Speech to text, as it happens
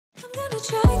Hi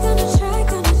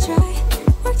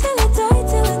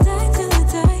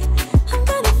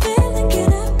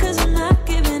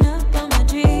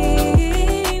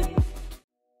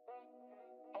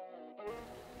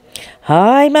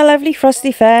my lovely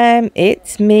Frosty fam,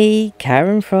 it's me,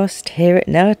 Karen Frost, here at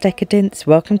Nail Decadence.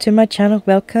 Welcome to my channel,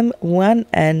 welcome one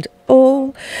and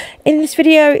all. In this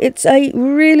video it's a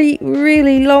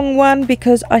really long one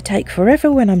because I take forever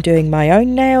when I'm doing my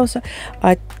own nails.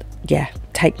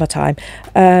 Take my time.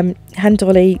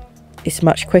 Handolly is a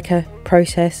much quicker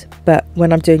process, but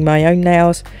when I'm doing my own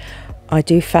nails I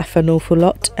do faff an awful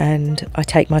lot and I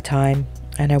take my time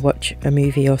and I watch a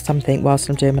movie or something whilst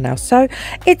I'm doing my nails. So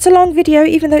it's a long video,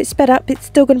 even though it's sped up, it's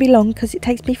still going to be long because it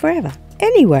takes me forever.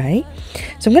 Anyway,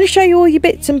 so I'm going to show you all your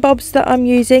bits and bobs that I'm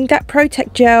using. That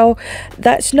Protect gel,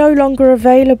 that's no longer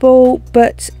available,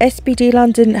 but SBD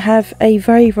London have a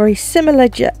very similar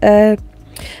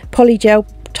polygel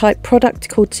type product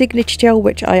called Signature Gel,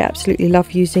 which I absolutely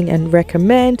love using and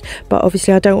recommend, but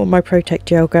obviously I don't want my Protect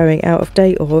gel going out of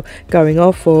date or going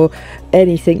off or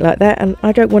anything like that, and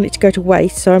I don't want it to go to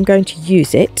waste, so I'm going to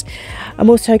use it. I'm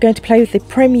also going to play with the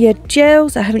Premier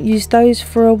gels. I haven't used those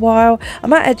for a while. I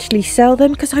might actually sell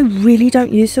them because I really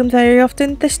don't use them very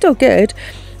often. They're still good,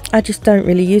 I just don't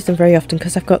really use them very often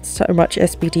because I've got so much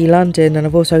SBD London, and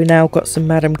I've also now got some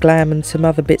Madame Glam and some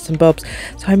other bits and bobs.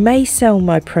 So I may sell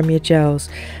my Premier gels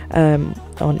on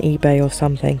eBay or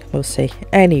something. We'll see.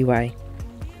 Anyway,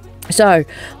 so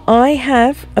I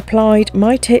have applied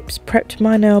my tips, prepped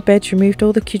my nail beds, removed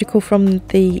all the cuticle from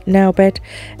the nail bed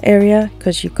area,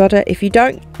 because you've got to, if you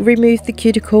don't remove the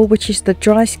cuticle, which is the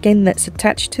dry skin that's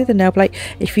attached to the nail blade,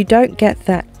 if you don't get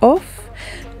that off,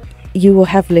 you will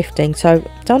have lifting. So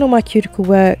done all my cuticle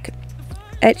work,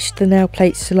 etched the nail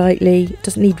plate slightly,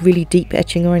 doesn't need really deep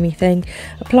etching or anything,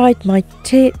 applied my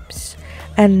tips,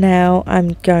 and now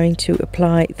I'm going to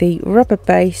apply the rubber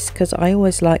base because I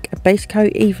always like a base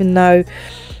coat, even though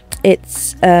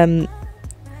it's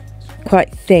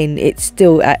quite thin, it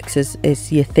still acts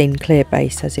as your thin clear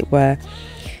base, as it were.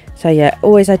 So yeah,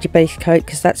 always add your base coat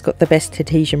because that's got the best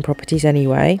adhesion properties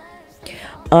anyway.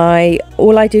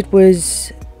 All I did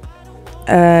was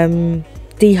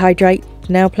dehydrate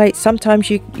nail plates. Sometimes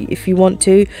if you want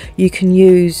to, you can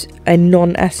use a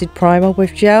non-acid primer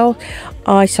with gel.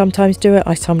 I sometimes do it,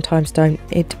 I sometimes don't.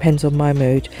 It depends on my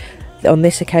mood. On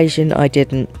this occasion I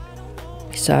didn't,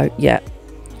 so yeah,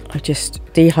 I just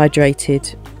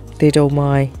dehydrated, did all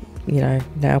my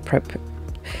nail prep,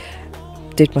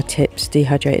 did my tips,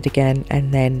 dehydrated again,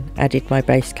 and then added my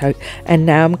base coat. And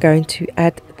now I'm going to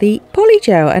add the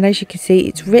polygel, and as you can see,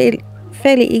 it's really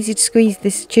fairly easy to squeeze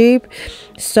this tube.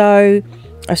 So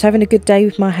I was having a good day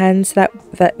with my hands. I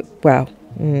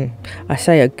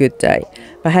say a good day,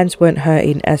 my hands weren't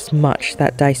hurting as much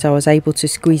that day, so I was able to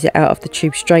squeeze it out of the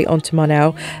tube straight onto my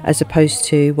nail, as opposed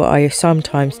to what I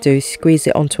sometimes do, squeeze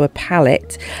it onto a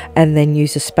palette and then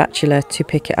use a spatula to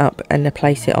pick it up and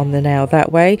place it on the nail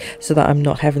that way, so that I'm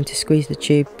not having to squeeze the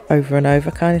tube over and over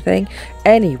kind of thing.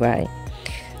 Anyway,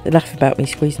 enough about me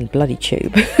squeezing the bloody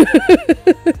tube.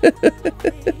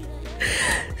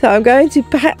 So I'm going to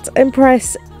pat and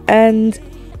press and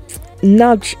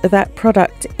nudge that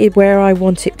product where I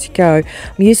want it to go.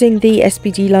 I'm using the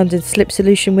SBD London slip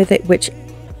solution with it, which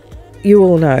you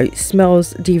all know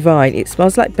smells divine. It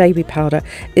smells like baby powder.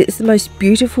 It's the most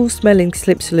beautiful smelling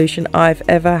slip solution I've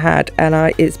ever had, and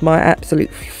it's my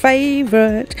absolute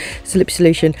favorite slip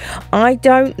solution. I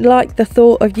don't like the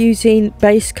thought of using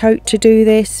base coat to do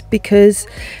this because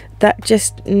that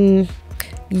just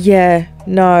yeah,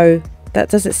 no, that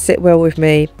doesn't sit well with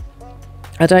me.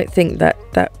 I don't think that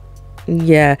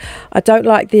yeah, I don't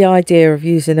like the idea of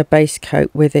using a base coat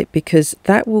with it because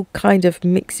that will kind of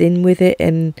mix in with it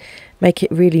and make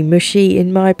it really mushy,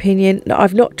 in my opinion.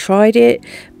 I've not tried it,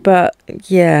 but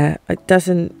yeah, it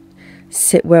doesn't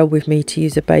sit well with me to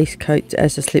use a base coat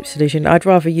as a slip solution. I'd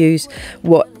rather use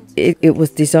what it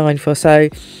was designed for. So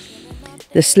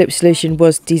the slip solution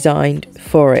was designed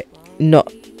for it,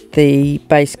 not the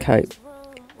base coat.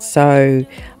 So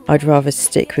I'd rather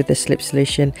stick with the slip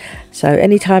solution. So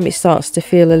anytime it starts to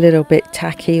feel a little bit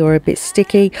tacky or a bit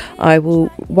sticky, I will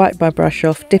wipe my brush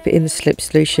off, dip it in the slip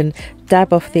solution,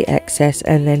 dab off the excess,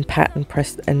 and then pat and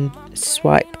press and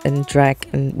swipe and drag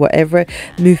and whatever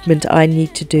movement I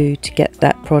need to do to get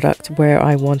that product where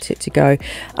I want it to go.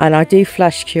 And I do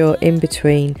flash cure in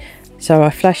between. So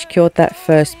I flash cured that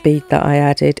first bead that I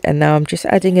added, and now I'm just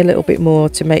adding a little bit more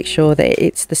to make sure that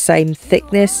it's the same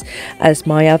thickness as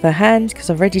my other hand,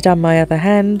 because I've already done my other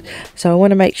hand. So I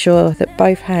want to make sure that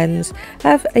both hands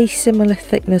have a similar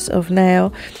thickness of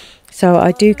nail. So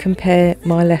I do compare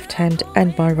my left hand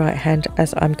and my right hand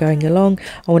as I'm going along.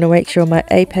 I want to make sure my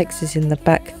apex is in the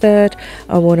back third.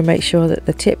 I want to make sure that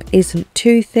the tip isn't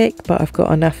too thick, but I've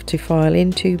got enough to file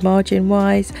into margin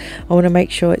wise. I want to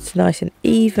make sure it's nice and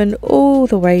even all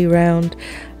the way around,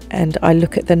 and I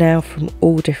look at the nail from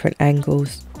all different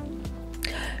angles.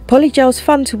 Polygel's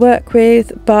fun to work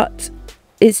with, but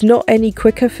it's not any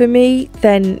quicker for me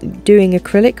than doing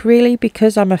acrylic, really,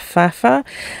 because I'm a faffer,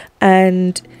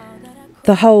 and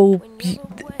the whole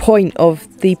point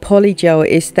of the polygel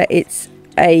is that it's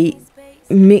a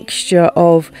mixture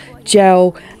of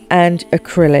gel and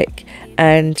acrylic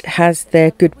and has their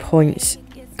good points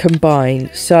combined.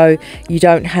 So you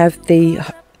don't have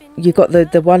you got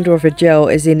the wonder of a gel,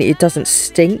 as in it doesn't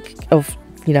stink of,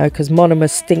 you know, because monomer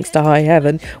stinks to high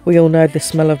heaven. We all know the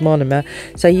smell of monomer.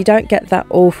 So you don't get that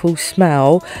awful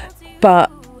smell,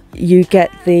 but you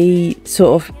get the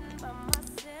sort of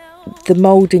the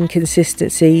moulding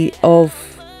consistency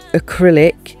of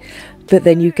acrylic, but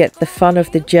then you get the fun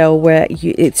of the gel where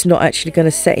it's not actually going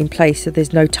to set in place, so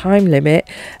there's no time limit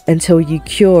until you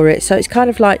cure it. So it's kind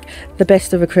of like the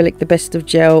best of acrylic, the best of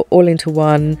gel, all into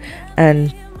one.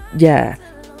 And yeah,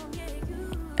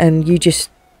 and you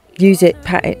just use it,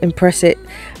 pat it and press it,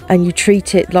 and you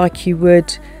treat it like you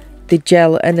would the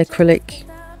gel and acrylic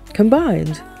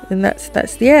combined. And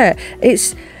that's yeah,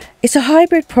 it's a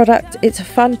hybrid product, it's a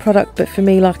fun product, but for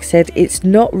me, like I said, it's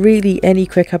not really any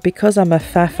quicker because I'm a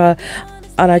faffer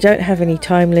and I don't have any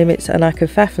time limits and I can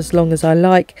faff as long as I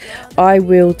like. I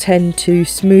will tend to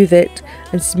smooth it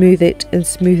and smooth it and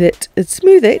smooth it and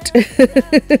smooth it,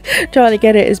 trying to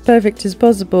get it as perfect as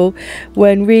possible,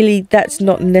 when really that's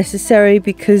not necessary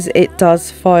because it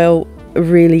does file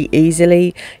really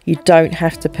easily. You don't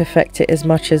have to perfect it as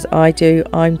much as I do.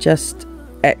 I'm just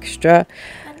extra.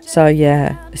 So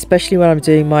yeah, especially when I'm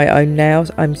doing my own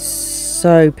nails, I'm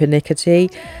so pernickety.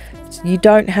 You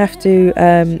don't have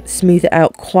to smooth it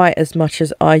out quite as much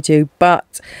as I do,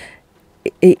 but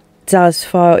it does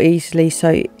file easily.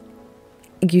 So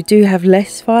you do have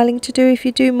less filing to do if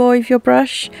you do more of your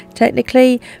brush,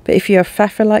 technically. But if you're a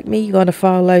faffer like me, you're going to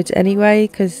file loads anyway,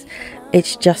 because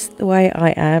it's just the way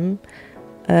I am.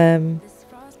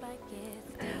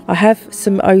 I have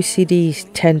some OCD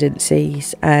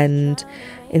tendencies, and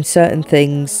in certain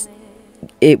things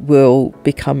it will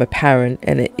become apparent,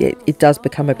 and it does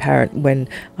become apparent when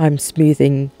I'm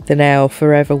smoothing the nail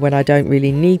forever when I don't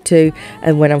really need to,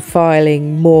 and when I'm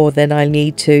filing more than I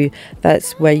need to.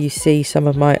 That's where you see some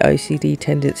of my OCD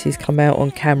tendencies come out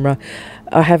on camera.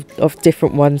 I have of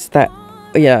different ones that,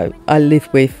 you know, I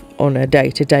live with on a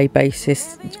day-to-day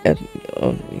basis,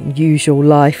 on usual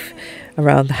life,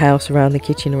 around the house, around the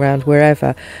kitchen, around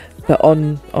wherever. But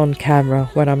on camera,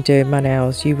 when I'm doing my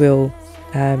nails, you will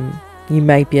you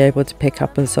may be able to pick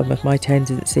up on some of my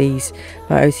tendencies,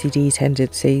 my OCD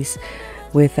tendencies,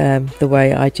 with the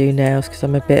way I do nails, because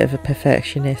I'm a bit of a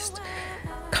perfectionist.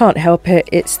 Can't help it,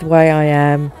 it's the way I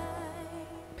am.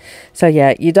 So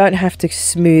yeah, you don't have to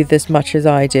smooth as much as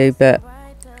I do, but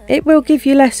it will give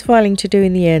you less filing to do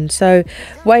in the end. So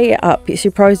weigh it up, it's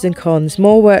your pros and cons.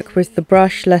 More work with the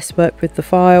brush, less work with the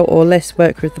file, or less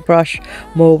work with the brush,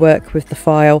 more work with the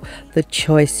file. The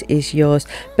choice is yours.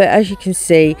 But as you can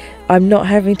see, I'm not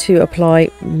having to apply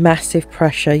massive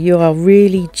pressure. You are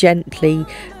really gently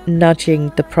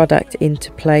nudging the product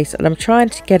into place, and I'm trying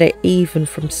to get it even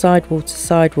from sidewall to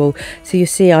sidewall. So you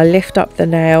see, I lift up the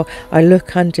nail, I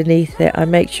look underneath it, I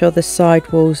make sure the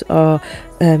sidewalls are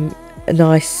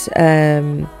nice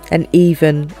and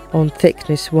even on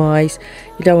thickness wise.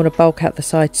 You don't want to bulk out the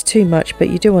sides too much, but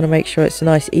you do want to make sure it's a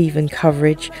nice even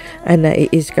coverage and that it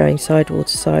is going sidewall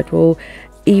to sidewall,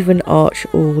 even arch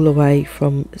all the way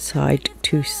from side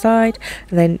to side,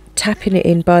 and then tapping it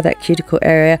in by that cuticle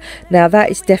area. Now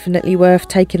that is definitely worth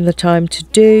taking the time to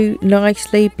do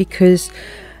nicely, because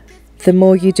the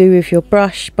more you do with your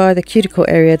brush by the cuticle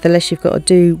area, the less you've got to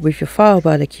do with your file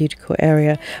by the cuticle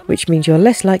area, which means you're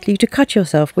less likely to cut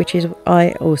yourself, which is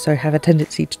I also have a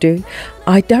tendency to do.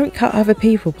 I don't cut other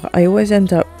people, but I always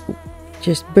end up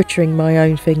just butchering my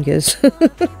own fingers.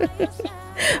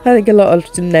 I think a lot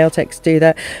of nail techs do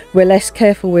that. We're less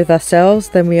careful with ourselves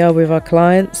than we are with our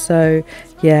clients. So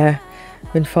yeah,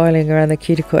 when filing around the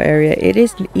cuticle area, it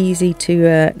isn't easy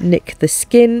to nick the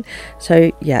skin.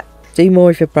 So yeah, do more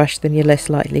with your brush, then you're less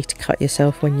likely to cut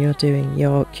yourself when you're doing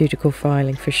your cuticle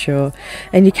filing, for sure.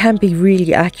 And you can be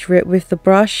really accurate with the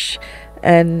brush,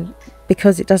 and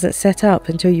because it doesn't set up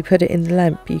until you put it in the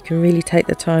lamp, you can really take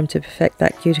the time to perfect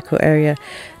that cuticle area,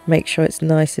 make sure it's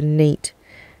nice and neat.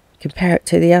 Compare it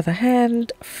to the other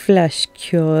hand, flash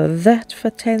cure that for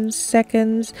 10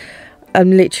 seconds.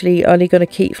 I'm literally only going to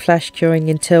keep flash curing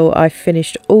until I've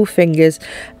finished all fingers,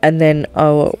 and then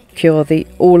I'll cure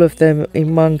all of them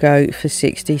in one go for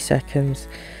 60 seconds.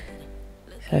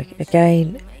 So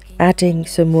again, adding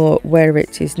some more where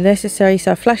it is necessary.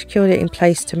 So I flash cured it in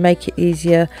place to make it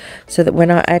easier, so that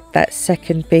when I add that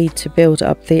second bead to build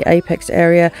up the apex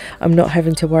area, I'm not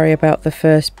having to worry about the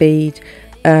first bead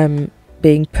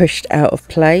being pushed out of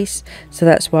place. So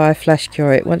that's why I flash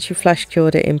cure it. Once you flash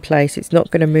cured it in place, it's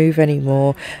not going to move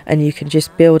anymore, and you can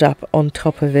just build up on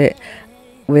top of it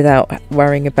without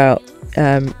worrying about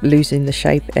losing the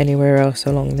shape anywhere else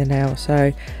along the nail.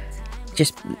 So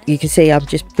just, you can see I'm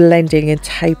just blending and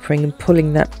tapering and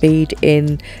pulling that bead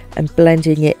in and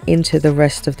blending it into the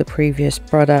rest of the previous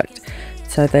product,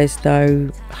 so there's no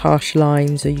harsh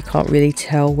lines, or you can't really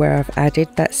tell where I've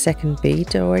added that second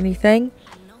bead or anything.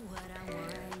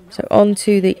 So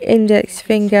onto the index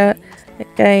finger,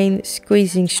 again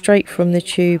squeezing straight from the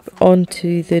tube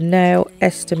onto the nail,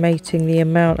 estimating the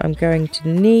amount I'm going to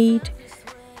need.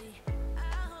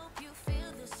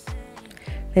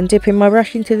 Then dipping my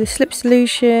brush into the slip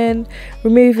solution,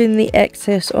 removing the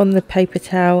excess on the paper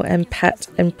towel, and pat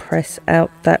and press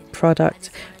out that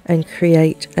product and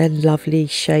create a lovely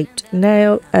shaped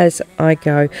nail as I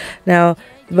go. Now,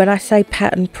 when I say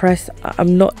pat and press,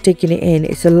 I'm not digging it in.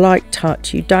 It's a light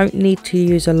touch. You don't need to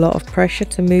use a lot of pressure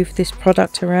to move this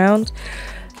product around.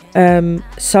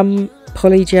 Some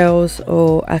polygels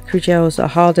or acrygels are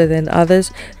harder than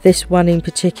others. This one in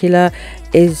particular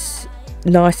is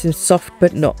nice and soft,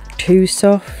 but not too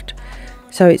soft,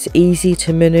 so it's easy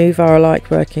to maneuver. I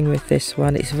like working with this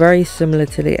one. It's very similar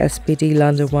to the SPD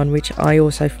London one, which I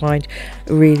also find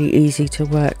really easy to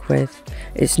work with.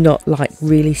 It's not like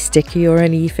really sticky or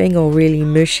anything, or really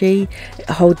mushy. It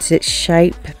holds its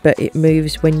shape, but it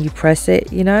moves when you press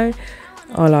it, you know.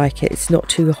 I like it. It's not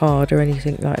too hard or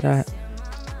anything like that.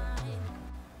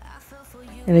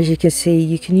 And as you can see,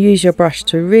 you can use your brush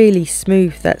to really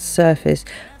smooth that surface.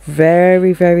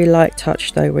 Very, very light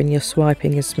touch though when you're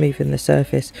swiping and smoothing the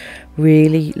surface.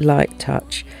 Really light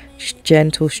touch,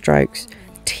 gentle strokes,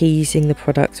 teasing the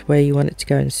product where you want it to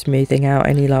go and smoothing out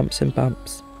any lumps and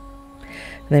bumps.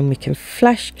 And then we can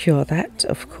flash cure that,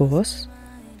 of course,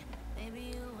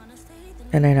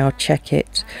 and then I'll check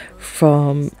it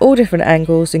from all different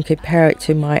angles and compare it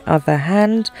to my other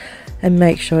hand and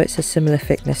make sure it's a similar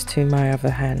thickness to my other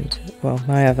hand, well,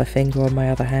 my other finger on my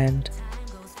other hand.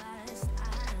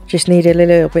 Just need a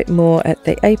little bit more at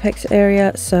the apex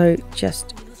area, so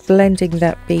just blending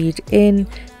that bead in,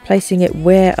 placing it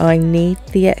where I need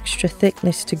the extra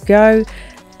thickness to go,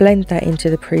 blend that into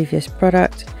the previous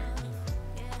product,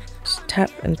 just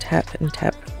tap and tap and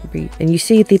tap, and you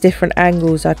see the different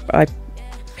angles I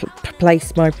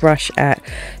place my brush at.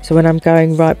 So when I'm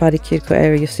going right by the cuticle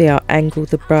area, you'll see I'll angle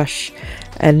the brush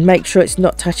and make sure it's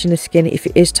not touching the skin. If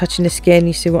it is touching the skin,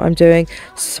 you see what I'm doing,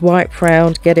 swipe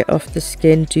round, get it off the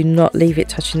skin. Do not leave it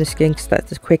touching the skin, because that's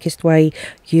the quickest way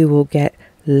you will get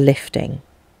lifting.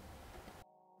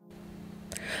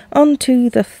 Onto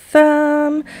the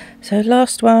thumb. So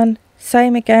last one,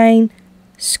 same again,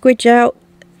 squidge out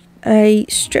a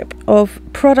strip of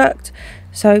product,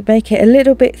 so make it a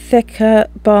little bit thicker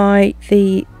by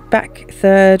the back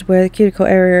third where the cuticle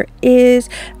area is,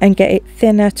 and get it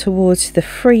thinner towards the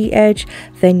free edge.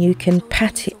 Then you can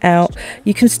pat it out.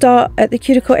 You can start at the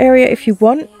cuticle area if you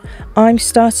want. I'm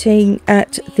starting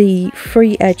at the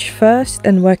free edge first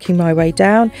and working my way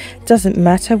down. It doesn't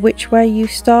matter which way you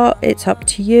start, it's up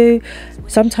to you.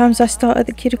 Sometimes I start at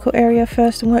the cuticle area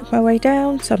first and work my way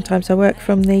down. Sometimes I work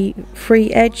from the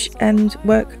free edge and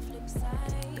work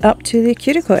up to the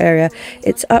cuticle area.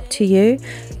 It's up to you.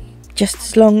 Just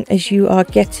as long as you are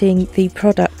getting the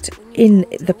product in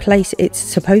the place it's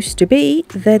supposed to be,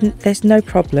 then there's no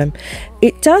problem.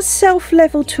 It does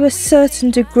self-level to a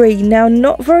certain degree. Now,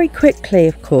 not very quickly,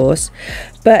 of course,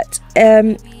 but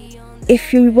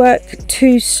if you work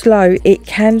too slow, it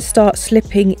can start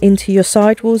slipping into your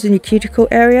sidewalls in your cuticle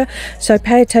area, so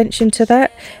pay attention to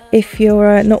that if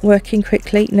you're not working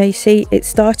quickly. Now you see it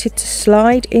started to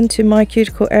slide into my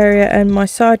cuticle area and my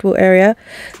sidewall area,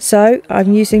 so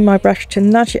I'm using my brush to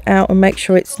nudge it out and make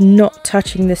sure it's not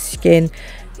touching the skin.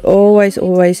 Always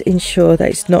ensure that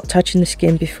it's not touching the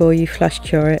skin before you flash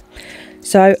cure it.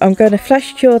 So I'm going to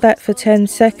flash cure that for 10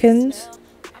 seconds.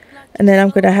 And then I'm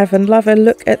going to have another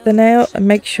look at the nail and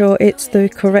make sure it's the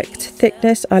correct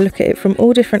thickness. I look at it from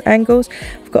all different angles.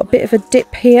 I've got a bit of a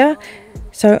dip here,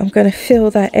 so I'm going to fill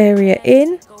that area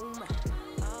in.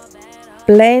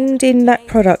 Blend in that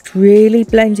product, really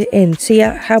blend it in. See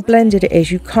how blended it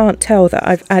is? You can't tell that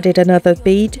I've added another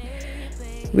bead.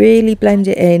 Really blend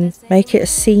it in, make it a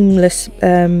seamless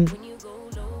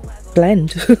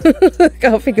blend.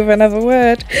 Can't think of another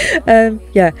word.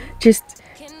 Yeah, just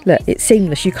look, it's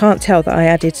seamless. You can't tell that I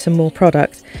added some more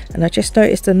product. And I just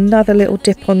noticed another little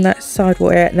dip on that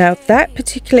sidewall area. Now that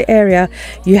particular area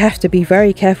you have to be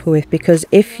very careful with, because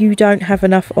if you don't have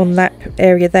enough on that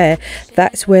area there,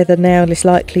 that's where the nail is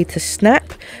likely to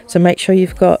snap. So make sure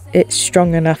you've got it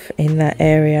strong enough in that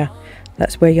area.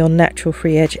 That's where your natural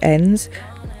free edge ends.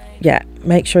 Yeah,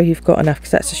 make sure you've got enough,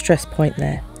 because that's a stress point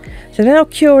there. So then I'll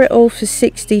cure it all for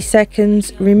 60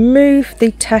 seconds, remove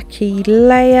the tacky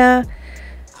layer,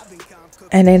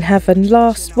 and then have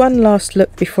one last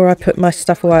look before I put my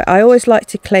stuff away. I always like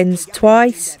to cleanse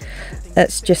twice.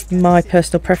 That's just my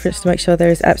personal preference, to make sure there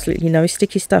is absolutely no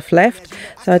sticky stuff left.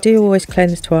 So I do always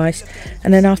cleanse twice.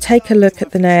 And then I'll take a look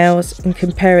at the nails and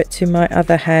compare it to my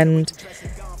other hand.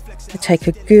 I take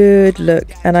a good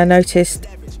look, and I noticed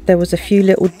there was a few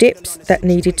little dips that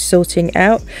needed sorting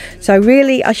out. So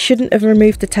really I shouldn't have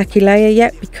removed the tacky layer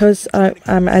yet, because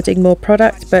I'm adding more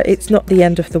product, but it's not the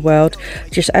end of the world.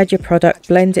 Just add your product,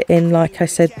 blend it in like I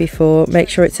said before, make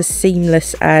sure it's a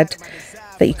seamless add,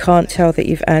 that you can't tell that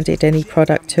you've added any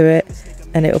product to it,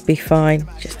 and it'll be fine.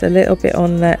 Just a little bit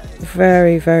on that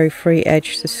very, very free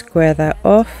edge to square that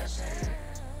off.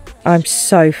 I'm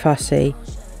so fussy.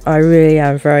 I really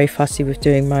am very fussy with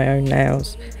doing my own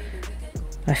nails.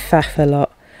 I faff a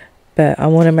lot, but I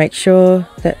want to make sure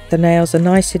that the nails are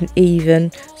nice and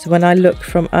even, so when I look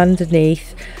from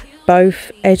underneath,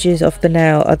 both edges of the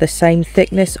nail are the same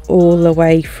thickness all the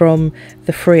way from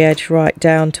the free edge right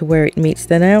down to where it meets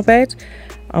the nail bed.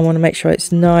 I want to make sure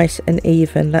it's nice and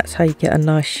even. That's how you get a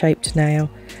nice shaped nail.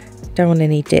 Don't want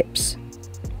any dips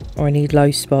or any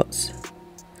low spots.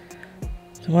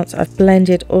 So once I've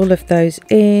blended all of those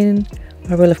in,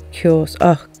 I will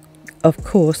of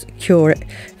course cure it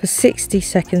for 60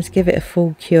 seconds. Give it a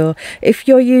full cure. If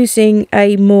you're using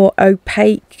a more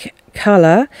opaque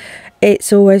colour,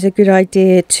 it's always a good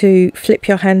idea to flip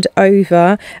your hand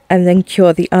over and then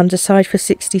cure the underside for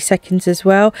 60 seconds as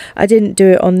well. I didn't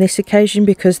do it on this occasion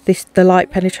because the light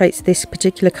penetrates this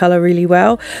particular colour really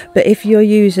well, but if you're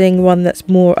using one that's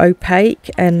more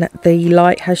opaque and the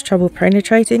light has trouble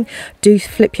penetrating, do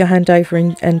flip your hand over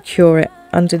and cure it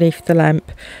underneath the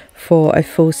lamp for a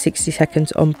full 60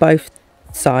 seconds on both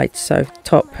sides, so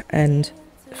top and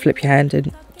flip your hand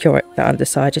and cure it the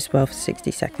underside as well for 60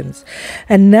 seconds.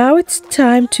 And now it's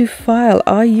time to file.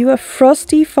 Are you a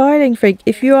Frosty filing freak?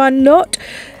 If you are not,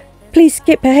 please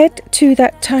skip ahead to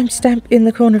that timestamp in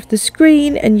the corner of the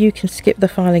screen and you can skip the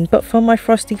filing. But for my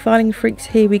Frosty filing freaks,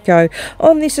 here we go.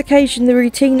 On this occasion, the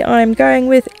routine I'm going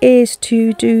with is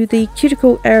to do the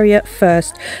cuticle area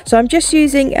first. So I'm just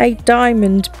using a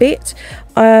diamond bit.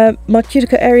 My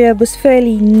cuticle area was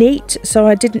fairly neat, so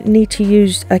I didn't need to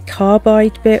use a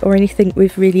carbide bit or anything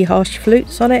with really harsh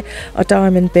flutes on it. A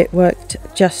diamond bit worked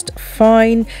just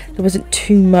fine. There wasn't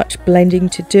too much blending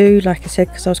to do, like I said,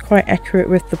 because I was quite accurate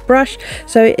with the brush.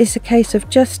 So it is a case of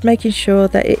just making sure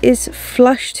that it is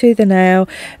flush to the nail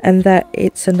and that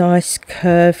it's a nice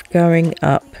curve going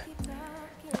up.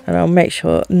 And I'll make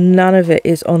sure none of it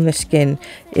is on the skin.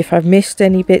 If I've missed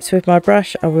any bits with my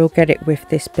brush, I will get it with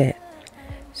this bit.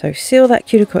 So seal that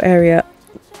cuticle area,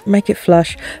 make it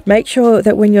flush. Make sure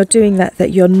that when you're doing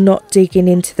that you're not digging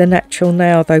into the natural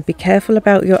nail though. Be careful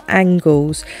about your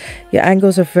angles. Your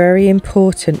angles are very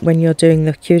important when you're doing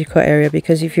the cuticle area,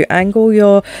 because if you angle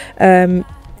your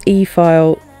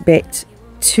e-file bit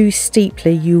too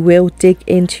steeply, you will dig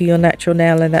into your natural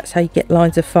nail, and that's how you get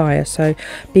lines of fire. So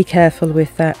be careful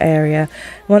with that area.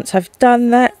 Once I've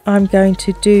done that, I'm going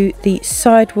to do the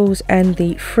sidewalls and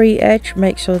the free edge.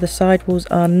 Make sure the sidewalls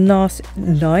are nice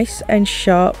and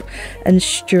sharp and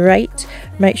straight.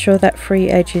 Make sure that free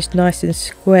edge is nice and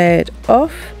squared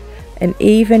off and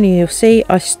even. And you'll see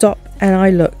I stop and I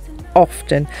look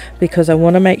often, because I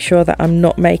want to make sure that I'm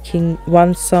not making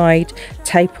one side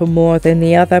taper more than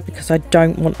the other, because I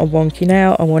don't want a wonky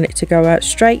nail. I want it to go out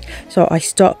straight. So I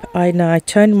stop, I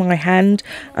turn my hand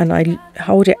and I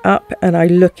hold it up and I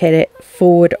look at it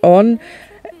forward on,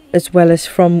 as well as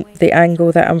from the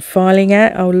angle that I'm filing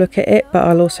at. I'll look at it, but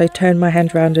I'll also turn my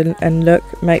hand around and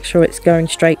look, make sure it's going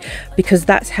straight, because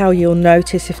that's how you'll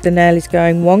notice if the nail is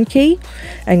going wonky,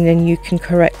 and then you can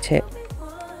correct it.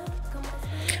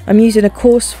 I'm using a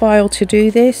coarse file to do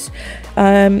this.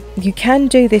 You can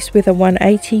do this with a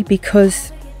 180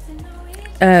 because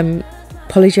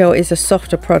Polygel is a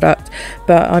softer product,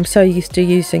 but I'm so used to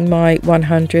using my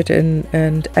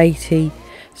 180.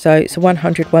 So it's a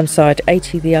 100 one side,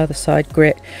 80 the other side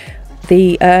grit.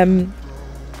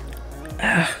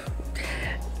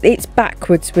 It's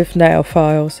backwards with nail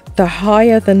files. The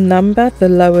higher the number, the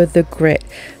lower the grit.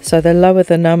 So the lower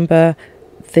the number,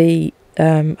 the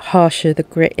harsher the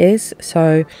grit is.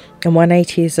 So a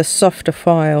 180 is a softer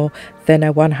file than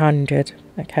a 100.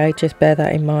 Okay, just bear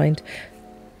that in mind.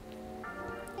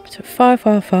 So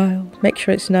file, make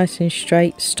sure it's nice and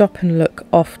straight. Stop and look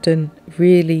often,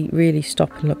 really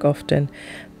stop and look often.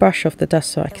 Brush off the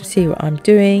dust so I can see what I'm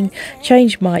doing.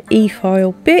 Change my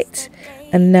e-file bit,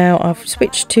 and now I've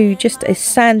switched to just a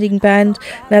sanding band.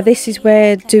 Now this is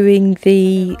where doing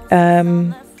the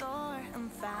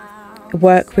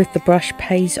work with the brush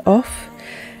pays off.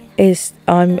 Is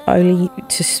I'm only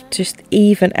just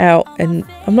even out, and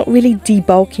I'm not really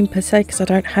debulking per se because I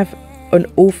don't have an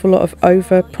awful lot of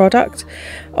overload of product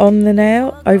on the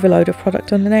nail.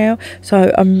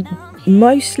 So I'm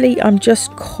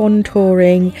just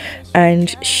contouring and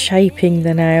shaping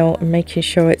the nail and making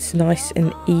sure it's nice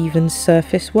and even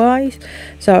surface wise.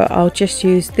 So I'll just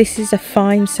use, this is a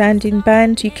fine sanding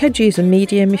band. You could use a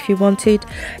medium if you wanted.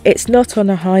 It's not on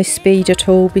a high speed at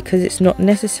all because it's not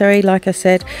necessary. Like I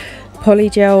said,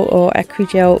 Polygel or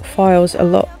Acrygel files a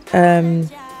lot,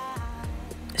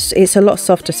 it's a lot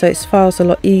softer, so it files a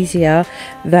lot easier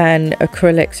than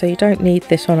acrylic, so you don't need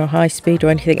this on a high speed or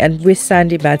anything. And with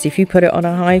sanding bands, if you put it on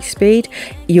a high speed,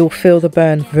 you'll feel the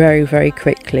burn very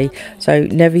quickly. So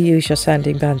never use your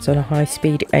sanding bands on a high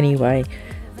speed anyway,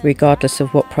 regardless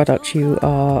of what product you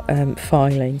are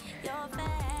filing.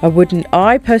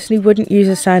 I personally wouldn't use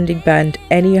a sanding band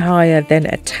any higher than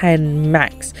a 10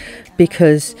 max,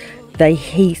 because they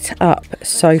heat up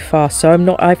so fast. So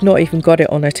I've not even got it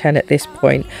on a 10 at this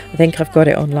point. I think I've got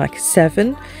it on like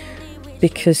 7,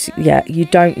 because yeah, you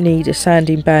don't need a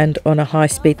sanding band on a high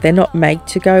speed. They're not made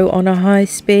to go on a high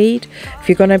speed. If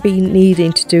you're going to be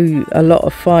needing to do a lot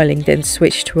of filing, then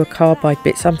switch to a carbide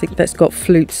bit, something that's got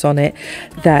flutes on it,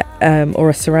 that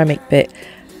or a ceramic bit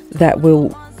that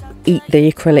will eat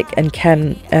the acrylic and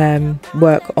can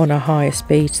work on a higher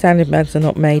speed. Sanding bands are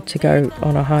not made to go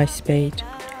on a high speed.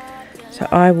 So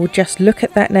I will just look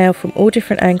at that nail from all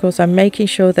different angles. I'm making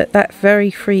sure that that very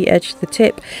free edge, the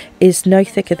tip, is no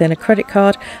thicker than a credit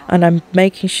card, and I'm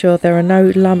making sure there are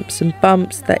no lumps and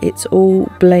bumps, that it's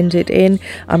all blended in.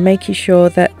 I'm making sure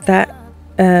that that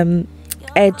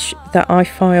edge that I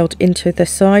filed into the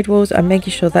sidewalls, I'm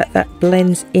making sure that that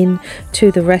blends in to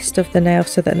the rest of the nail,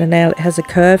 so that the nail has a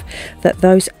curve, that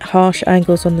those harsh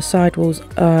angles on the sidewalls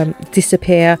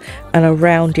disappear and are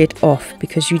rounded off,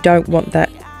 because you don't want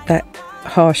that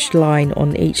harsh line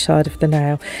on each side of the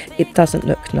nail. It doesn't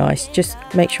look nice. Just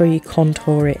make sure you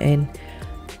contour it in.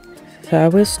 So I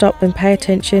will stop and pay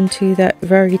attention to that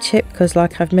very tip, because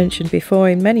like I've mentioned before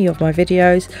in many of my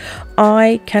videos,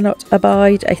 I cannot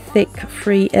abide a thick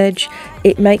free edge.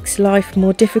 It makes life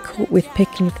more difficult with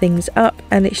picking things up,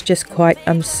 and it's just quite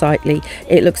unsightly.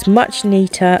 It looks much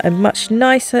neater and much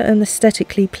nicer and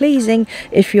aesthetically pleasing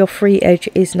if your free edge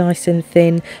is nice and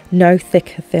thin, no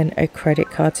thicker than a credit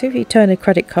card. So if you turn a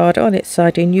credit card on its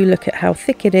side and you look at how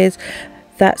thick it is,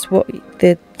 that's what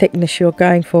the thickness you're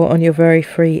going for on your very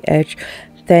free edge.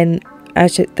 Then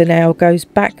as the nail goes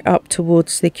back up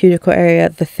towards the cuticle area,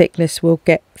 the thickness will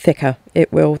get thicker.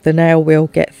 The nail will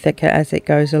get thicker as it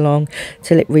goes along,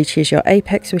 till it reaches your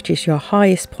apex, which is your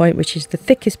highest point, which is the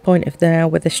thickest point of the nail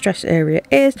where the stress area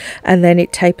is, and then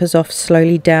it tapers off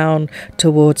slowly down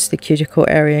towards the cuticle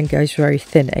area and goes very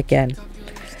thin again.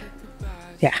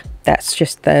 Yeah, that's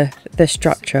just the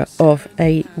structure of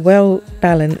a well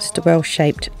balanced, well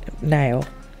shaped nail.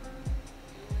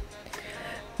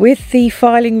 With the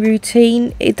filing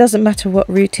routine, it doesn't matter what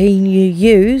routine you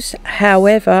use.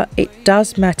 However, it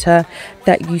does matter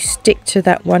that you stick to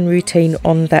that one routine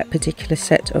on that particular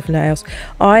set of nails.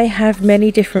 I have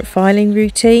many different filing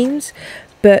routines,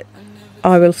 but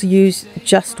I will use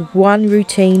just one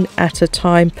routine at a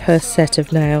time per set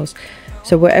of nails.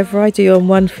 So whatever I do on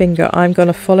one finger, I'm going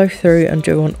to follow through and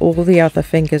do on all the other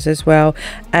fingers as well.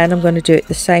 And I'm going to do it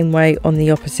the same way on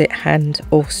the opposite hand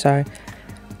also.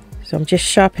 So I'm just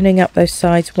sharpening up those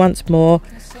sides once more,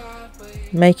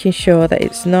 making sure that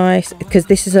it's nice, because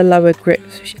this is a lower grip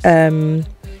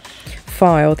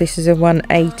file. This is a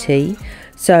 180,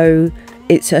 so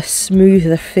it's a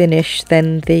smoother finish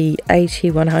than the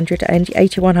 80-100. And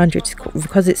 80-100,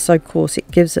 because it's so coarse, it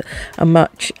gives a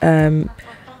much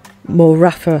more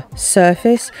rougher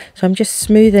surface. So I'm just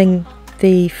smoothing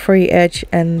the free edge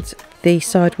and the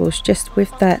sidewalls just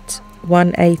with that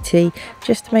 180,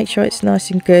 just to make sure it's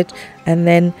nice and good. And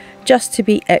then just to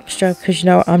be extra, because you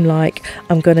know what I'm like,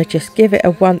 I'm going to just give it a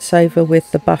once over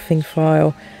with the buffing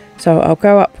file. So I'll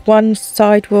go up one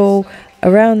sidewall,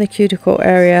 around the cuticle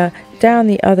area, down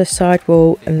the other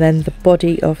sidewall, and then the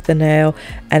body of the nail,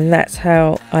 and that's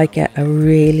how I get a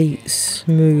really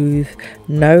smooth,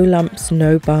 no lumps,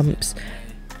 no bumps,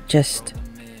 just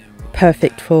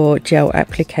perfect for gel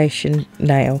application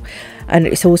nail, and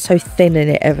it's also thinning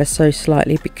it ever so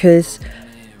slightly because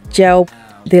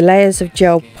the layers of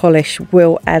gel polish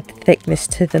will add thickness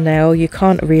to the nail. You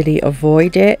can't really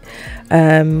avoid it.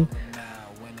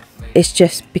 It's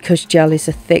just because gel is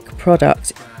a thick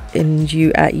product and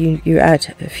you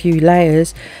add a few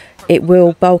layers, it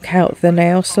will bulk out the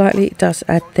nail slightly. It does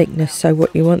add thickness, so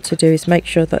what you want to do is make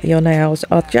sure that your nails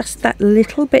are just that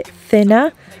little bit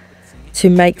thinner to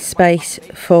make space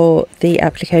for the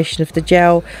application of the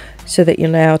gel, so that your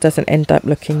nail doesn't end up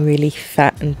looking really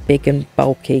fat and big and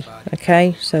bulky.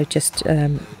 Okay, so just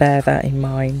bear that in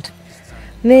mind.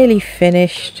 Nearly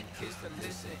finished.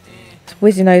 It's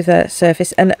whizzing over that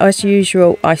surface, and as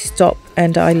usual I stop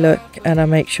and I look and I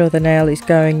make sure the nail is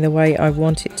going the way I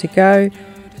want it to go.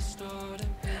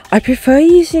 I prefer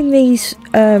using these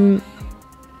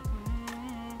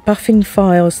buffing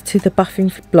files to the buffing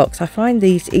blocks. I find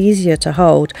these easier to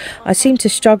hold. I seem to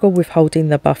struggle with holding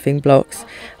the buffing blocks.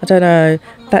 I don't know,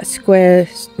 that square,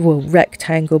 well,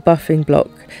 rectangle buffing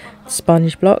block,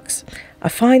 sponge blocks, I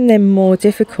find them more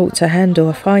difficult to handle.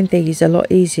 I find these a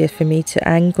lot easier for me to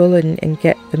angle and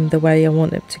get them the way I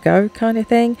want them to go, kind of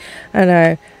thing. I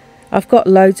know I've got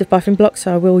loads of buffing blocks,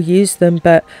 so I will use them,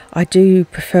 but I do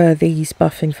prefer these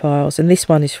buffing files, and this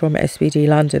one is from SBD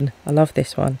London. I love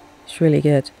this one. It's really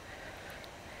good.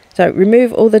 So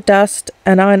remove all the dust,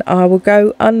 and I will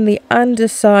go on the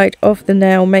underside of the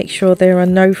nail, make sure there are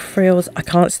no frills. I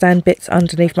can't stand bits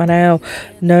underneath my nail.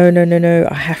 No,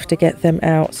 I have to get them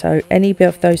out. So any bit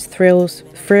of those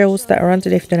frills that are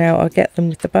underneath the nail, I'll get them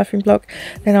with the buffing block.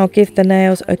 Then I'll give the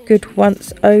nails a good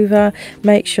once over,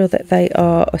 make sure that they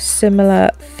are a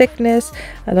similar thickness,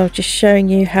 and I'm just showing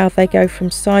you how they go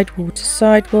from sidewall to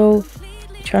sidewall,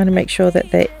 trying to make sure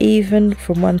that they're even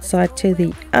from one side to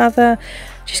the other.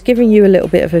 Just giving you a little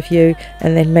bit of a view,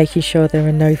 and then making sure there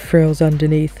are no frills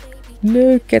underneath.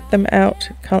 No, get them out.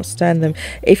 Can't stand them.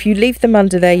 If you leave them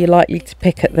under there, you're likely to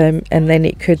pick at them, and then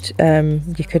it could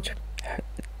you could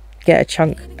get a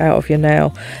chunk out of your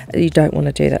nail. You don't want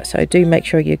to do that, so do make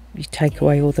sure you take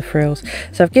away all the frills.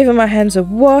 So I've given my hands a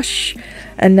wash,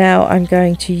 and now I'm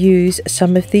going to use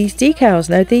some of these decals.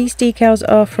 Now these decals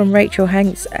are from Rachel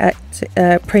Hanks at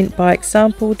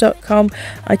printbyexample.com.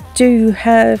 I do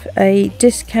have a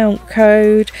discount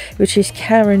code which is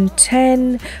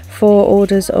Karen10 for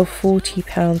orders of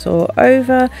 £40 or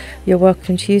over. You're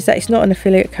welcome to use that. It's not an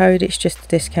affiliate code, it's just a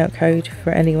discount code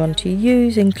for anyone to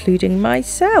use, including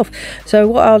myself. So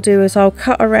what I'll do is I'll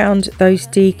cut around those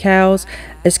decals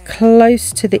as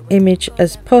close to the image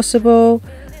as possible,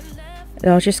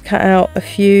 and I'll just cut out a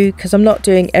few because I'm not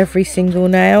doing every single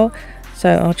nail, so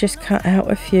I'll just cut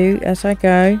out a few as I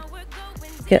go,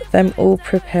 get them all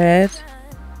prepared.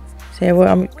 So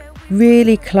well, I'm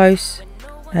really close,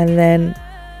 and then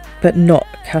but not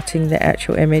cutting the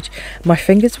actual image. My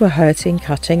fingers were hurting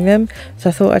cutting them, so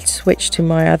I thought I'd switch to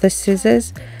my other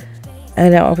scissors,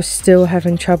 and I was still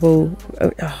having trouble.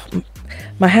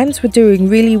 My hands were doing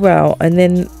really well, and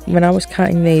then when I was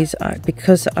cutting these,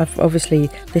 because I've obviously,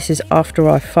 this is after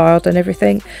I filed and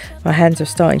everything, my hands are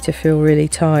starting to feel really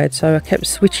tired, so I kept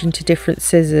switching to different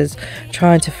scissors,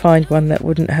 trying to find one that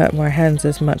wouldn't hurt my hands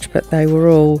as much, but they were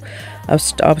all, I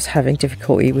was having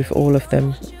difficulty with all of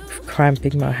them,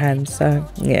 cramping my hands. So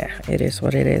yeah, it is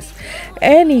what it is.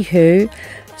 Anywho,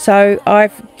 so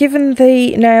I've given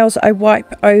the nails a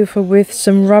wipe over with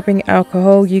some rubbing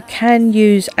alcohol. You can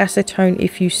use acetone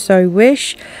if you so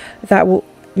wish. That will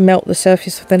melt the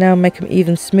surface of the nail, make them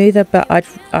even smoother, but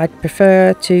I'd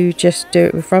prefer to just do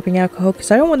it with rubbing alcohol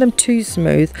because I don't want them too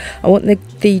smooth. I want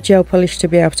the gel polish to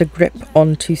be able to grip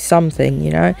onto something, you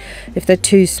know. If they're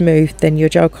too smooth, then your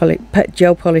gel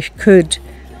polish could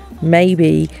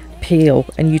maybe peel,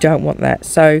 and you don't want that.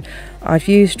 So I've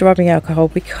used rubbing alcohol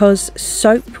because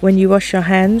soap, when you wash your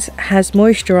hands, has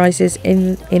moisturizers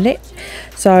in it,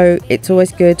 so it's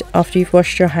always good after you've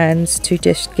washed your hands to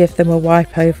just give them a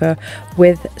wipe over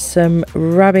with some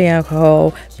rubbing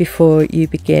alcohol before you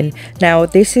begin. Now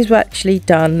this is actually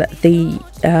done the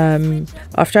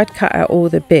after I'd cut out all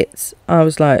the bits, I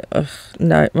was like, ugh,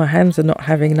 no, my hands are not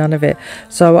having none of it,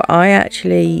 so I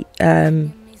actually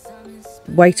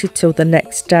waited till the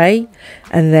next day,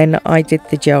 and then I did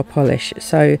the gel polish.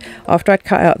 So after I'd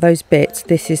cut out those bits,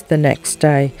 this is the next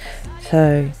day.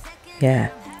 So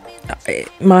yeah,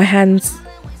 my hands,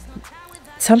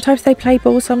 sometimes they play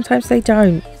ball, sometimes they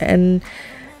don't, and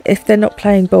if they're not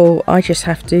playing ball, I just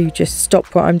have to just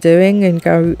stop what I'm doing and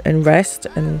go and rest.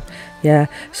 And yeah,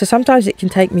 so sometimes it can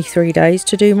take me 3 days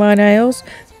to do my nails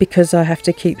because I have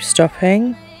to keep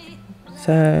stopping.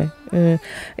 So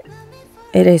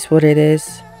it is what it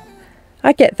is.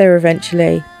 I get there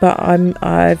eventually, but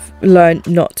I've learned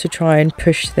not to try and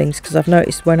push things, because I've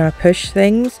noticed when I push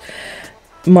things,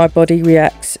 my body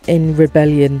reacts in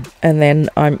rebellion, and then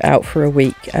I'm out for a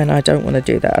week, and I don't want to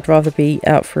do that. I'd rather be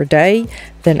out for a day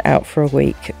than out for a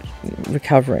week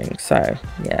recovering. So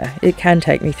yeah, it can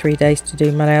take me 3 days to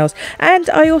do my nails, and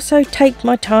I also take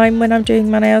my time when I'm doing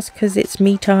my nails, because it's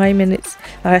me time, and it's,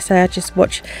 like I say, I just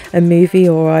watch a movie,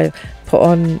 or I put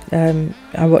on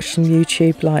I watch some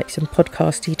YouTube, like some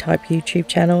podcasty type YouTube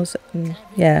channels, and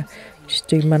yeah, just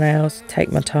do my nails,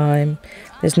 take my time.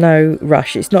 There's no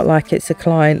rush. It's not like it's a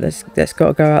client that's got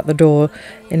to go out the door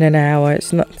in an hour.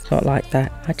 It's not like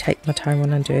that. I take my time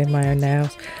when I'm doing my own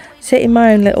nails. Sit in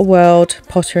my own little world,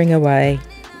 pottering away.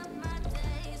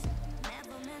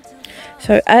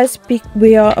 So as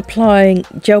we are applying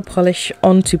gel polish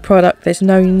onto product, there's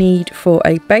no need for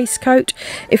a base coat.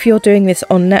 If you're doing this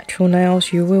on natural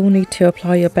nails, you will need to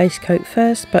apply your base coat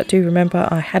first, but do remember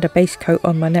I had a base coat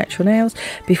on my natural nails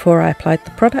before I applied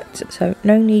the product, so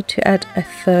no need to add a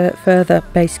further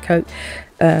base coat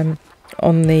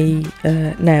on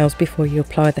the nails before you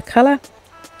apply the colour.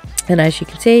 And as you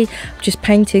can see, I'm just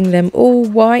painting them all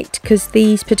white, because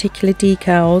these particular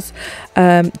decals,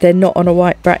 they're not on a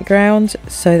white background,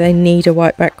 so they need a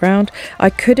white background. I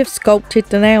could have sculpted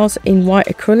the nails in white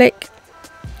acrylic.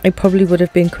 It probably would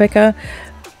have been quicker,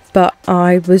 but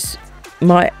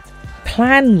my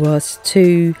plan was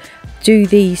to do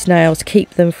these nails, keep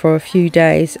them for a few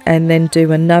days, and then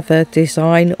do another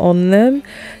design on them,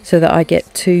 so that I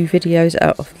get 2 videos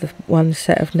out of the one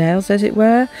set of nails, as it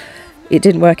were. It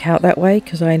didn't work out that way,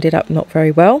 because I ended up not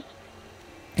very well.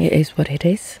 It is what it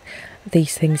is.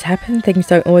 These things happen. Things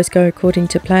don't always go according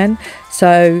to plan.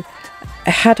 So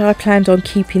had I planned on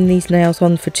keeping these nails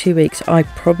on for 2 weeks, I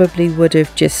probably would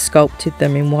have just sculpted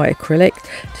them in white acrylic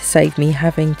to save me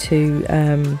having to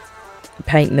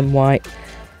paint them white.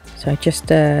 So just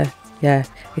yeah,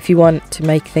 if you want to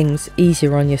make things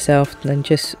easier on yourself, then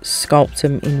just sculpt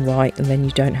them in white, and then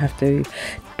you don't have to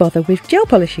bother with gel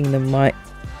polishing them white.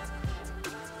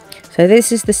 So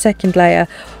this is the second layer,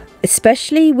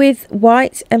 especially with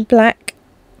white and black,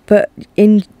 but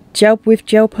with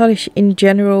gel polish in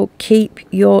general, keep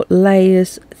your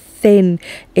layers thin.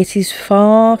 It is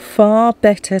far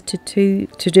better to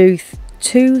do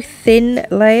 2 thin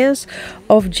layers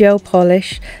of gel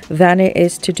polish than it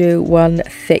is to do 1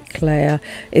 thick layer.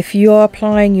 If you're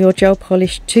applying your gel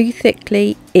polish too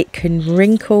thickly, it can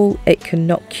wrinkle, it can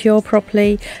not cure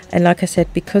properly, and like I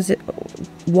said, because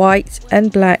white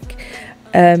and black,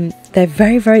 they're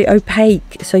very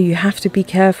opaque, so you have to be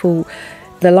careful.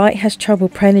 The light has trouble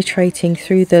penetrating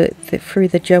through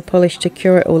the gel polish to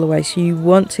cure it all the way, so you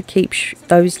want to keep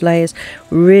those layers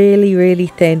really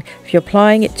thin. If you're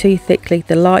applying it too thickly,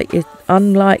 the light is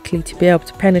unlikely to be able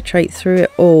to penetrate through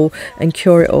it all and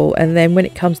cure it all, and then when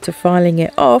it comes to filing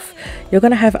it off, you're going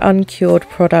to have uncured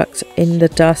product in the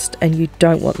dust, and you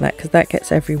don't want that, because that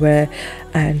gets everywhere,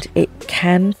 and it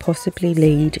can possibly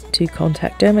lead to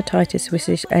contact dermatitis, which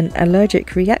is an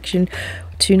allergic reaction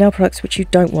to nail products, which you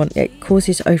don't want. It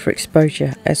causes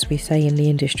overexposure, as we say in the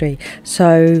industry.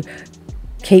 So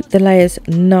keep the layers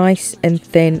nice and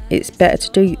thin. It's better to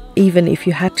do, even if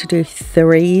you had to do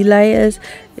 3 layers,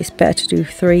 it's better to do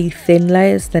 3 thin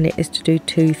layers than it is to do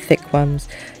 2 thick ones.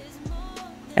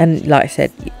 And like I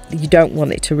said, you don't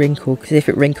want it to wrinkle, because if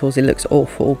it wrinkles, it looks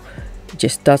awful. It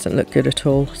just doesn't look good at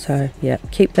all. So yeah,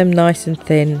 keep them nice and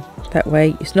thin. That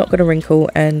way it's not going to wrinkle,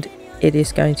 and it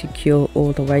is going to cure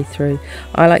all the way through.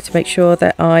 I like to make sure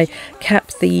that I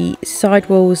cap the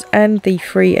sidewalls and the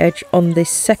free edge on this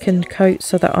second coat,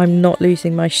 so that I'm not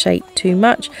losing my shape too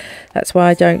much. That's why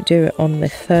I don't do it on the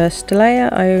first layer,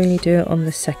 I only do it on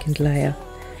the second layer.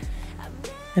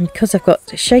 And because I've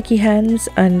got shaky hands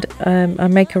and I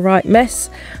make a right mess,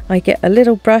 I get a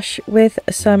little brush with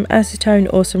some acetone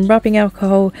or some rubbing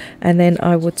alcohol, and then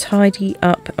I will tidy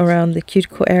up around the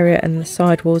cuticle area and the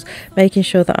sidewalls, making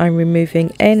sure that I'm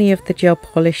removing any of the gel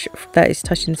polish that is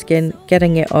touching the skin,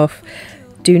 getting it off.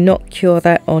 Do not cure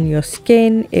that on your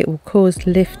skin, it will cause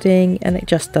lifting and it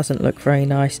just doesn't look very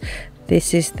nice.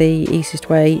 This is the easiest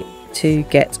way to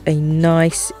get a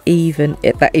nice even,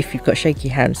 if you've got shaky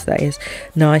hands, that is,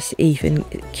 nice even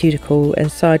cuticle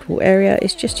and sidewall area,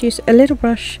 is just use a little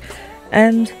brush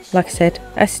and, like I said,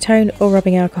 acetone or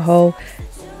rubbing alcohol,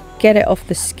 get it off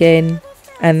the skin,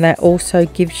 and that also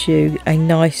gives you a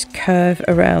nice curve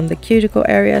around the cuticle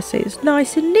area, so it's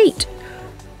nice and neat.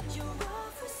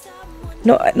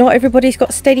 Not everybody's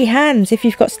got steady hands. If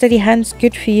you've got steady hands,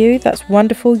 good for you, that's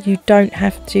wonderful. You don't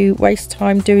have to waste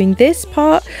time doing this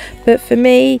part, but for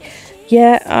me,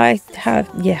 I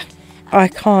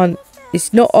can't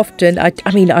it's not often. I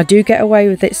mean, I do get away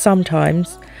with it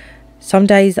sometimes. Some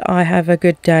days I have a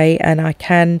good day and I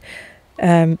can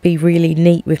be really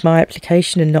neat with my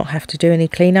application and not have to do any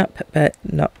cleanup, but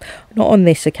not on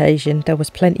this occasion. There was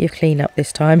plenty of cleanup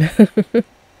this time.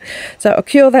 So I'll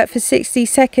cure that for 60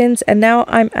 seconds, and now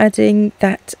I'm adding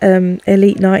that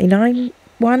Elite 99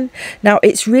 one. Now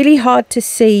it's really hard to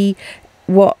see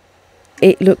what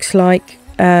it looks like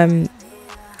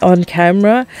on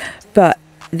camera, but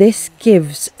this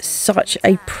gives such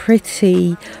a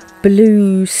pretty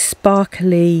blue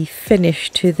sparkly finish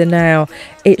to the nail.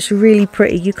 It's really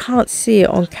pretty. You can't see it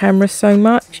on camera so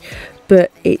much,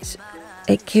 but it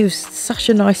gives such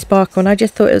a nice sparkle, and I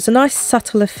just thought it was a nice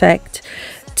subtle effect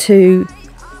to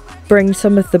bring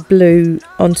some of the blue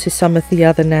onto some of the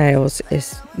other nails.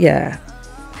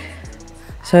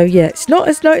 So yeah, it's not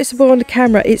as noticeable on the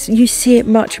camera. You see it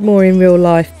much more in real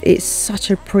life. It's such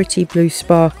a pretty blue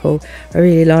sparkle. I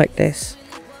really like this.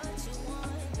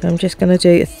 So I'm just going to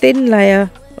do a thin layer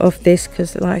of this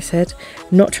because, like I said,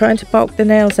 I'm not trying to bulk the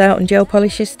nails out, and gel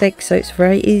polish is thick, so it's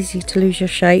very easy to lose your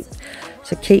shape.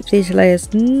 So keep these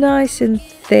layers nice and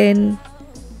thin.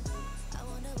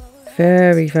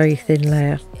 Very, very thin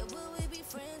layer.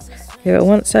 Give it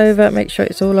once over, make sure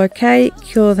it's all okay.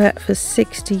 Cure that for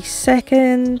 60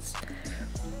 seconds.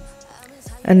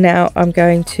 And now I'm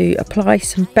going to apply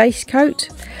some base coat.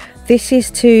 This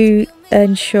is to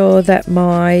ensure that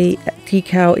my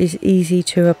decal is easy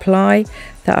to apply,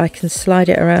 that I can slide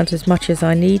it around as much as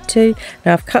I need to.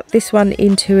 Now I've cut this one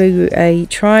into a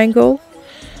triangle.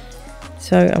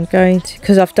 So I'm going to,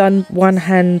 because I've done one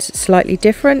hand slightly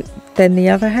different than the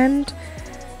other hand.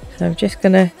 So I'm just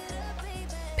going to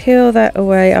peel that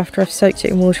away after I've soaked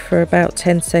it in water for about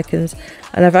 10 seconds.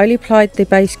 And I've only applied the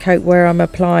base coat where I'm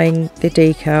applying the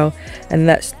decal, and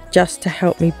that's just to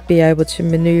help me be able to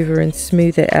maneuver and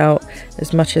smooth it out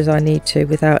as much as I need to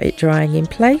without it drying in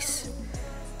place.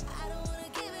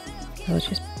 I'll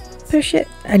just push it,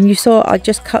 and you saw I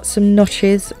just cut some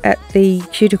notches at the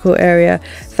cuticle area.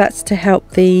 That's to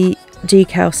help the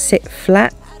decal sit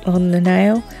flat on the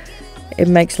nail. It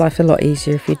makes life a lot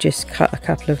easier if you just cut a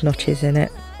couple of notches in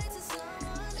it.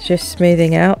 It's just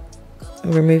smoothing out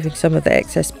and removing some of the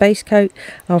excess base coat.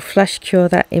 I'll flash cure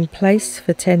that in place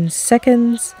for 10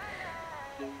 seconds,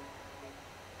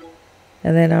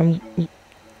 and then I'm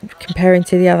comparing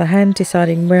to the other hand,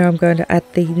 deciding where I'm going to add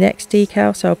the next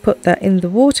decal. So I'll put that in the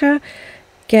water,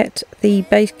 get the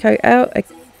base coat out, a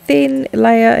thin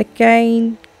layer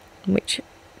again, which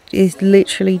is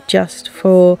literally just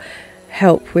for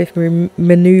help with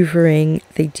maneuvering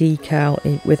the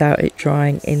decal without it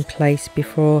drying in place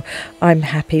before I'm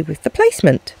happy with the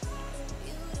placement.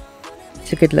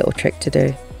 It's a good little trick to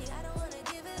do.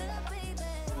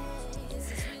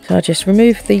 So I just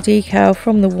remove the decal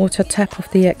from the water, tap off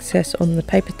the excess on the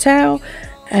paper towel,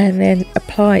 and then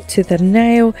apply it to the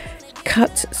nail.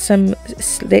 Cut some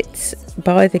slits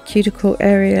by the cuticle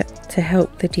area to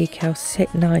help the decal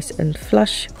sit nice and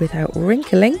flush without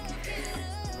wrinkling.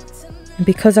 And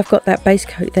because I've got that base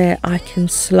coat there, I can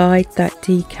slide that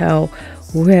decal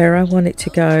where I want it to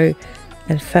go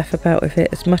and faff about with it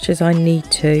as much as I need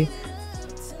to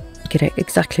get it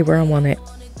exactly where I want it.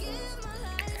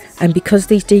 And because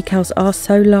these decals are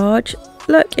so large,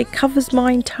 look, it covers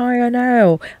my entire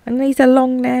nail, and these are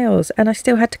long nails, and I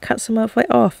still had to cut some of it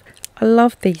off. I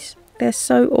love these, they're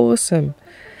so awesome.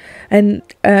 And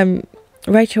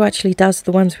Rachel actually does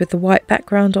the ones with the white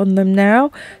background on them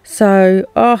now, so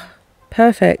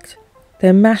perfect.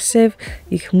 They're massive.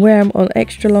 You can wear them on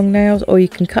extra long nails, or you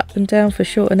can cut them down for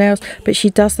shorter nails, but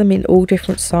she does them in all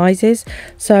different sizes,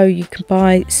 so you can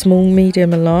buy small,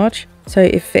 medium and large, so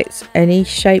it fits any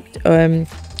shaped and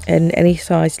any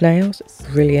size nails.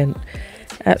 Brilliant,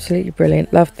 absolutely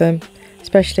brilliant. Love them,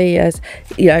 especially as,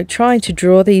 you know, trying to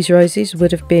draw these roses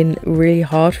would have been really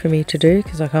hard for me to do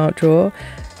because I can't draw.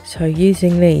 So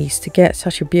using these to get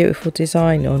such a beautiful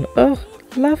design on,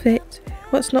 love it.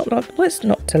 What's not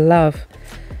to love?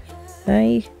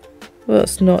 Hey,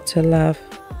 what's not to love?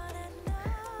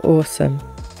 Awesome,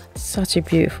 such a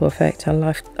beautiful effect. I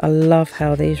love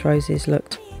how these roses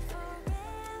looked.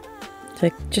 So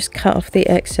just cut off the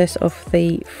excess of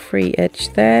the free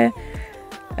edge there,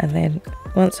 and then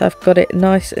once I've got it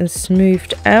nice and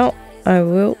smoothed out, I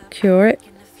will cure it.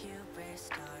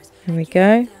 Here we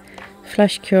go.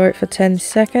 Flash cure it for 10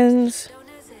 seconds.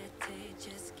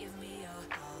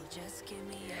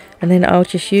 And then I'll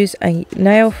just use a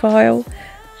nail file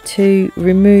to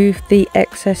remove the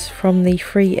excess from the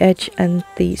free edge and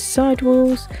the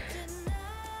sidewalls.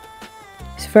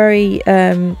 It's very,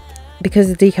 because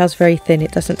the decal's very thin,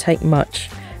 it doesn't take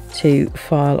much to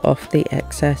file off the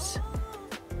excess.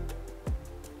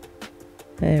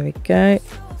 There we go.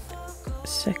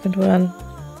 Second one.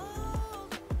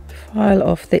 File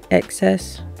off the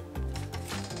excess.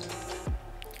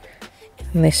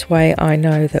 And this way I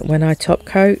know that when I top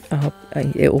coat,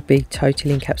 it will be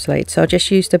totally encapsulated. So I just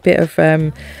used a bit of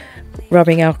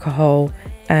rubbing alcohol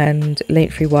and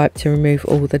lint-free wipe to remove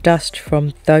all the dust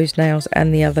from those nails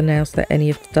and the other nails that any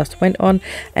of the dust went on.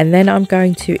 And then I'm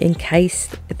going to encase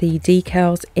the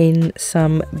decals in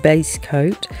some base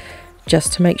coat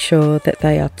just to make sure that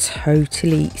they are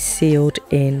totally sealed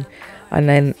in. And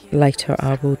then later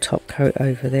I will top coat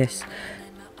over this.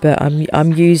 But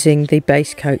I'm using the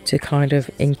base coat to kind of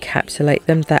encapsulate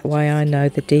them. That way I know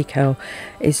the decal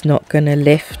is not going to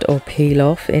lift or peel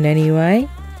off in any way.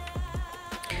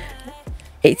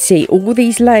 See, all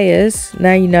these layers,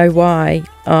 now you know why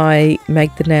I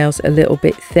make the nails a little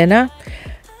bit thinner.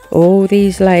 All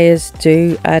these layers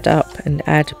do add up and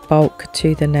add bulk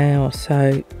to the nail.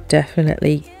 So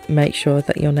definitely make sure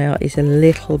that your nail is a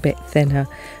little bit thinner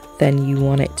than you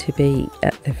want it to be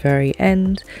at the very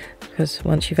end, because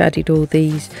once you've added all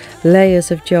these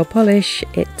layers of gel polish,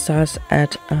 it does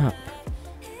add up.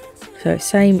 So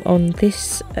same on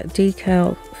this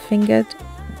decal fingered,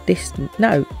 this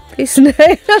nail.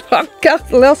 I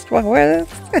got lost my words.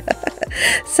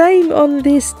 Same on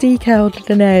this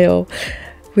decaled nail.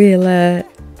 We'll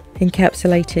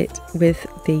encapsulate it with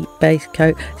the base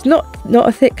coat. It's not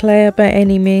a thick layer by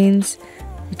any means.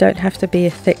 You don't have to be a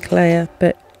thick layer,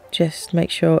 but just make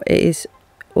sure it is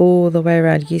all the way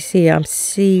around. You see I'm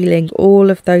sealing all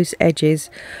of those edges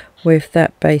with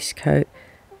that base coat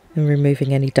and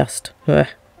removing any dust. So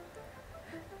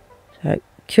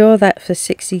cure that for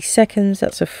 60 seconds.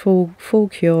 That's a full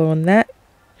cure on that.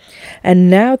 And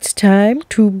now it's time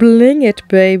to bling it,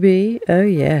 baby. Oh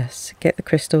yes, get the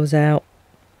crystals out.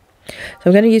 So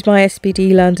I'm going to use my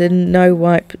SBD London No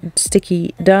Wipe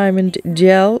Sticky Diamond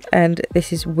Gel, and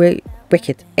this is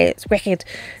wicked. It's wicked.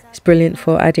 It's brilliant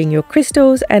for adding your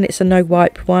crystals, and it's a no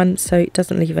wipe one, so it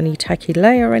doesn't leave any tacky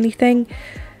layer or anything.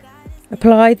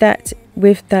 Apply that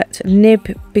with that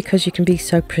nib because you can be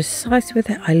so precise with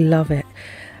it. I love it.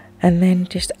 And then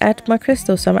just add my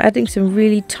crystals. So I'm adding some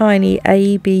really tiny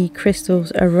AB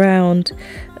crystals around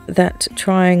that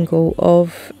triangle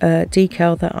of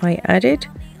decal that I added.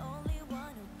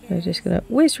 So just going to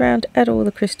whiz around, add all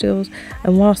the crystals,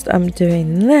 and whilst I'm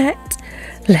doing that,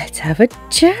 let's have a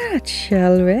chat,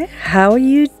 shall we? How are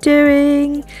you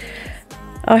doing?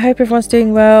 I hope everyone's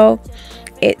doing well.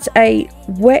 It's a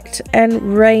wet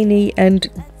and rainy and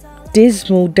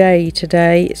dismal day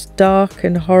today. It's dark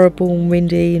and horrible and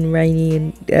windy and rainy,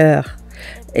 and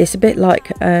it's a bit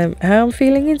like how I'm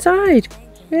feeling inside.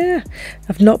 Yeah,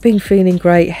 I've not been feeling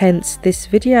great, hence this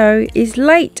video is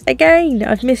late again.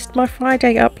 I've missed my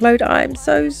Friday upload. I'm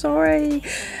so sorry.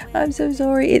 I'm so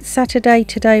sorry. It's Saturday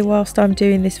today whilst I'm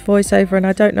doing this voiceover, and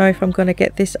I don't know if I'm going to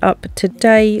get this up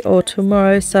today or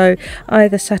tomorrow, so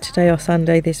either Saturday or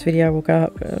Sunday this video will go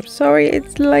up. I'm sorry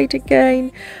it's late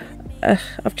again.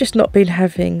 I've just not been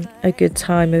having a good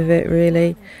time of it,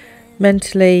 really.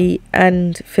 Mentally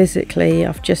and physically,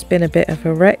 I've just been a bit of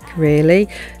a wreck, really.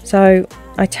 So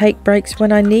I take breaks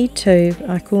when I need to.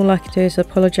 All I can do is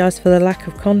apologise for the lack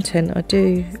of content. I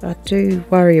do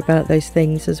worry about those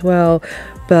things as well,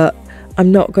 but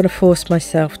I'm not going to force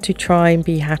myself to try and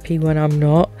be happy when I'm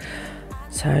not.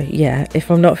 So yeah, if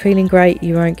I'm not feeling great,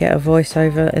 you won't get a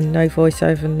voiceover, and no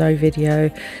voiceover, no video.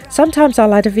 Sometimes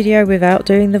I'll add a video without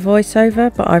doing the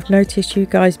voiceover, but I've noticed you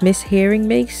guys miss hearing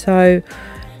me, so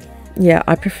yeah,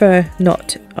 I prefer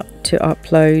not to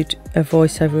upload a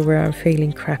voiceover where I'm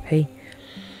feeling crappy.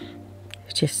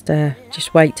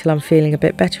 Just wait till I'm feeling a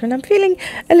bit better, and I'm feeling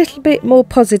a little bit more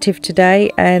positive today,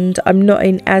 and I'm not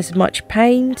in as much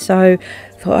pain, so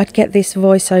I thought I'd get this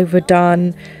voiceover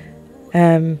done.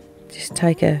 Just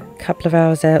take a couple of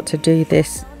hours out to do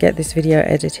this, get this video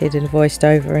edited and voiced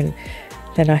over, and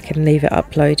then I can leave it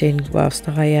uploading whilst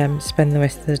I spend the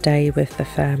rest of the day with the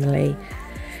family,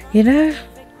 you know.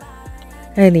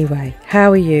 Anyway, how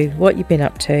are you? What you been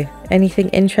up to? Anything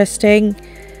interesting?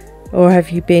 Or have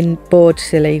you been bored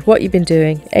silly? What you been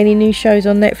doing? Any new shows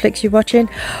on Netflix you're watching?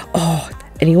 Oh,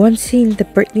 anyone seen the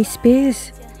Britney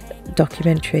Spears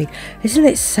documentary? Isn't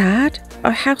it sad?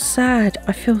 Oh, how sad.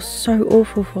 I feel so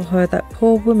awful for her. That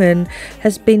poor woman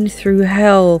has been through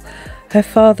hell. Her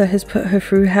father has put her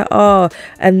through hell. Oh,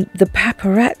 and the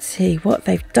paparazzi, what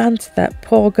they've done to that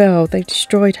poor girl. They've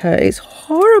destroyed her. It's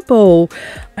horrible.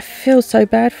 I feel so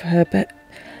bad for her, but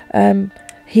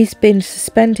he's been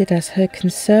suspended as her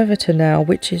conservator now,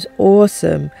 which is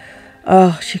awesome.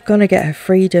 Oh, she's going to get her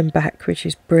freedom back, which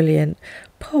is brilliant.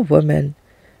 Poor woman.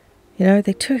 You know,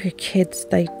 they took her kids,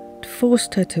 they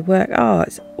forced her to work. Oh,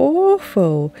 it's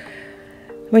awful.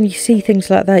 When you see things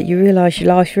like that, you realise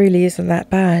your life really isn't that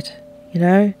bad, you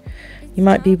know. You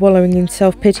might be wallowing in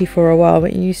self-pity for a while,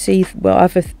 but you see what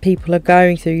other people are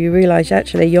going through, you realise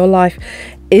actually your life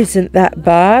isn't that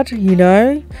bad, you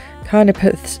know. Kind of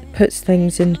puts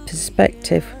things in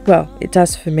perspective. Well, it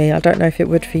does for me. I don't know if it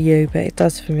would for you, but it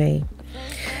does for me.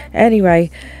 Anyway,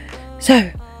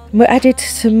 so we added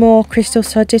some more crystals.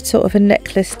 So I did sort of a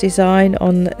necklace design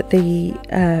on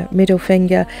the middle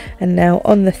finger, and now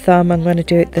on the thumb I'm going to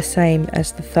do it the same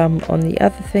as the thumb on the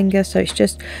other finger. So it's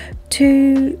just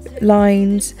 2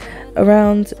 lines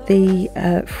around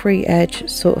the free edge,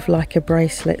 sort of like a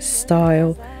bracelet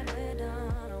style.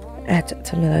 Add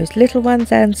some of those little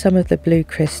ones and some of the blue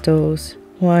crystals.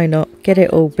 Why not? Get it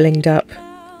all blinged up.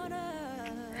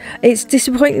 It's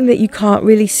disappointing that you can't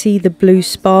really see the blue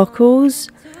sparkles.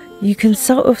 You can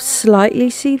sort of slightly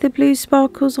see the blue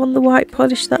sparkles on the white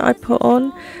polish that I put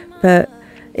on, but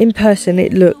in person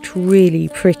it looked really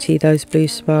pretty, those blue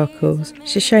sparkles.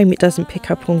 It's a shame it doesn't pick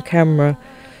up on camera.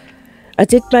 I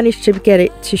did manage to get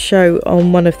it to show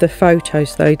on one of the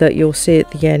photos though, that you'll see at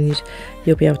the end.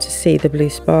 You'll be able to see the blue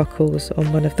sparkles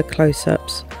on one of the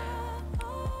close-ups.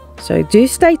 So do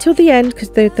stay till the end,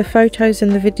 because the photos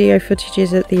and the video footage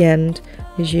is at the end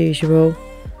as usual.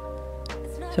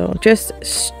 So I'll just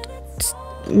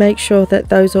make sure that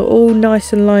those are all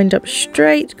nice and lined up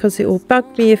straight, because it will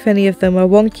bug me if any of them are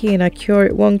wonky and I cure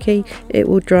it wonky. It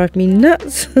will drive me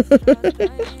nuts.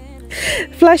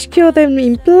 Flash cure them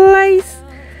in place,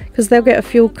 because they'll get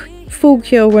a full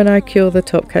cure when I cure the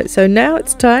top coat. So now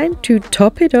it's time to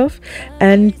top it off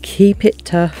and keep it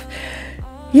tough.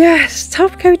 Yes,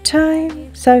 top coat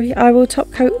time. So I will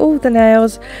top coat all the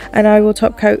nails, and I will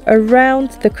top coat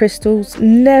around the crystals,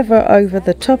 never over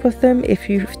the top of them. If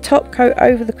you top coat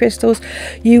over the crystals,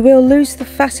 you will lose the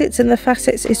facets, and the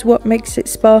facets is what makes it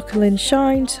sparkle and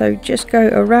shine. So just go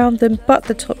around them, but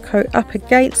the top coat up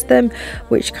against them,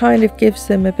 which kind of gives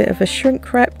them a bit of a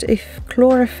shrink wrapped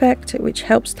claw effect, which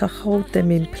helps to hold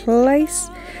them in place.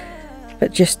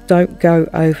 But just don't go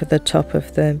over the top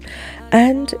of them.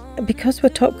 And because we're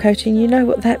top coating, you know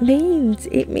what that means.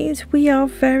 It means we are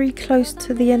very close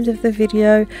to the end of the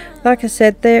video. Like I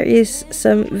said, there is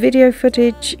some video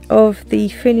footage of the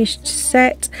finished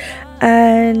set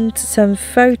and some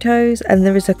photos, and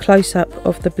there is a close-up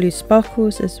of the blue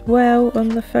sparkles as well on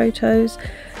the photos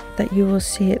that you will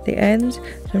see at the end. So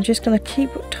I'm just going to keep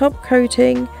top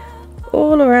coating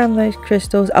all around those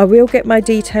crystals. I will get my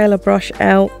detailer brush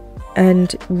out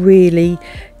and really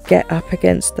get up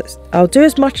against this. I'll do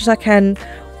as much as I can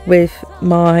with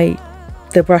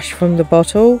the brush from the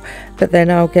bottle, but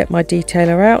then I'll get my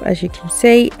detailer out, as you can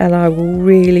see, and I will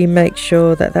really make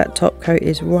sure that that top coat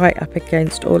is right up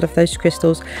against all of those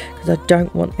crystals, because I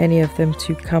don't want any of them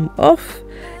to come off.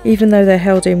 Even though they're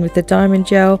held in with the diamond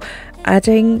gel,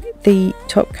 adding the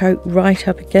top coat right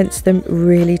up against them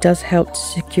really does help to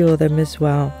secure them as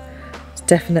well. It's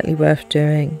definitely worth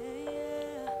doing.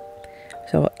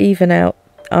 So I'll even out.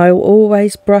 I'll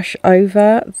always brush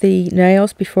over the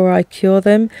nails before I cure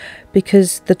them,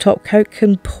 because the top coat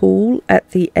can pull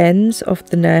at the ends of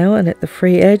the nail and at the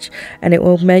free edge, and it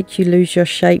will make you lose your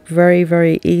shape very,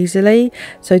 very easily.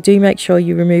 So do make sure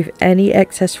you remove any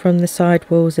excess from the side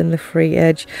walls and the free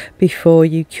edge before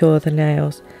you cure the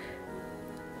nails.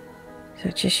 So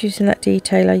just using that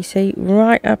detailer, you see,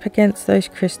 right up against those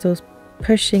crystals,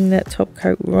 pushing that top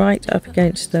coat right up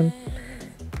against them.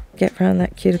 Get around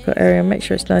that cuticle area, make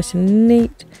sure it's nice and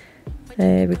neat.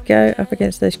 There we go, up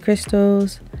against those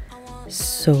crystals.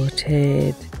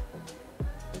 Sorted.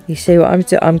 You see what I'm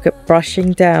doing? I'm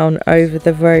brushing down over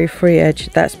the very free edge.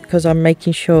 That's because I'm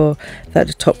making sure that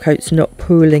the top coat's not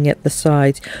pooling at the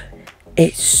sides.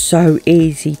 It's so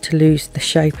easy to lose the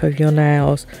shape of your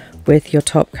nails with your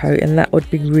top coat, and that would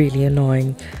be really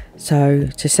annoying. So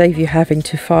to save you having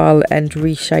to file and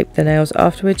reshape the nails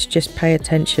afterwards, just pay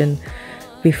attention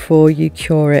before you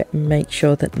cure it and make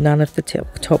sure that none of the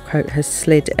top coat has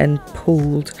slid and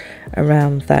pulled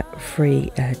around that free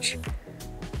edge.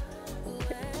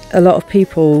 A lot of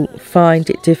people find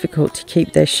it difficult to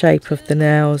keep their shape of the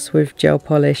nails with gel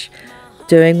polish.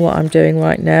 Doing what I'm doing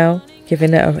right now,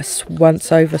 giving it a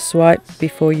once over swipe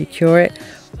before you cure it,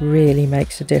 really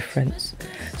makes a difference.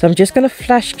 So I'm just going to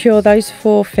flash cure those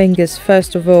 4 fingers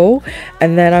first of all,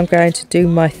 and then I'm going to do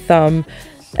my thumb.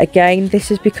 Again, this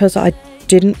is because I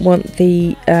didn't want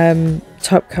the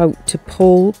top coat to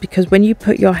pull, because when you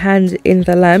put your hand in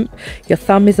the lamp, your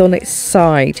thumb is on its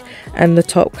side and the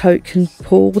top coat can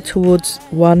pull towards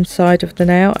one side of the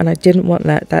nail, and I didn't want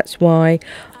that. That's why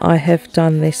I have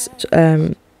done this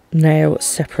nail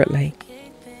separately.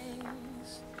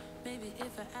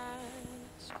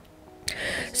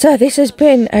 So this has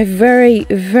been a very,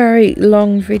 very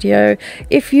long video.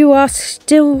 If you are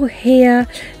still here,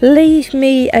 leave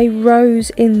me a rose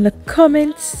in the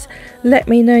comments. Let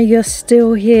me know you're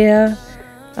still here.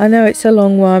 I know it's a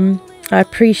long one. I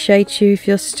appreciate you if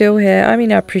you're still here. I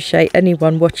mean, I appreciate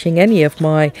anyone watching any of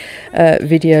my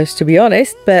videos, to be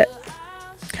honest, but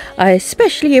I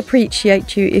especially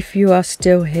appreciate you if you are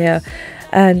still here.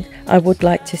 And I would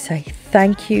like to say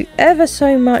thank you ever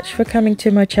so much for coming to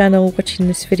my channel, watching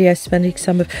this video, spending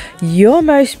some of your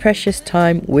most precious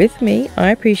time with me.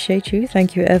 I appreciate you.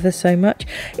 Thank you ever so much.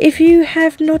 If you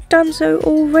have not done so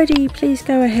already, please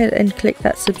go ahead and click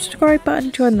that subscribe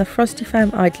button. Join the Frosty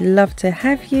Fam. I'd love to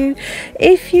have you.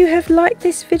 If you have liked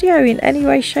this video in any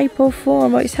way, shape or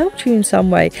form, or it's helped you in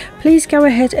some way, please go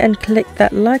ahead and click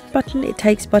that like button. It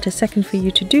takes but a second for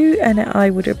you to do, and I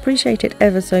would appreciate it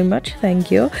ever so much. Thank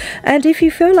you. And if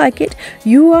you feel like it,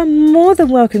 you are more than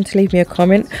welcome to leave me a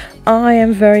comment. I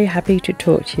am very happy to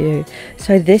talk to you.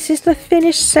 So this is the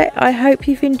finished set. I hope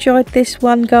you've enjoyed this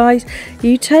one, guys.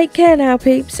 You take care now,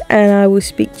 peeps, and I will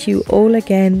speak to you all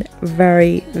again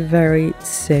very, very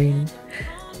soon.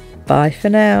 Bye for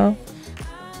now.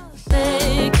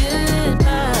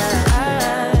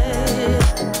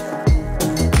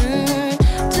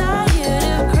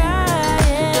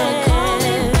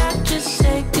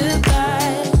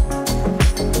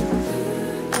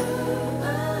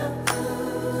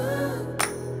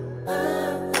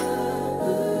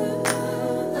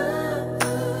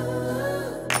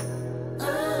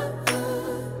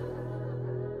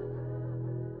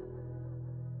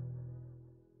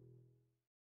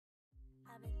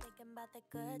 About the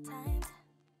good times.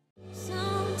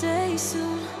 Someday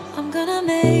soon I'm gonna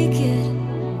make it.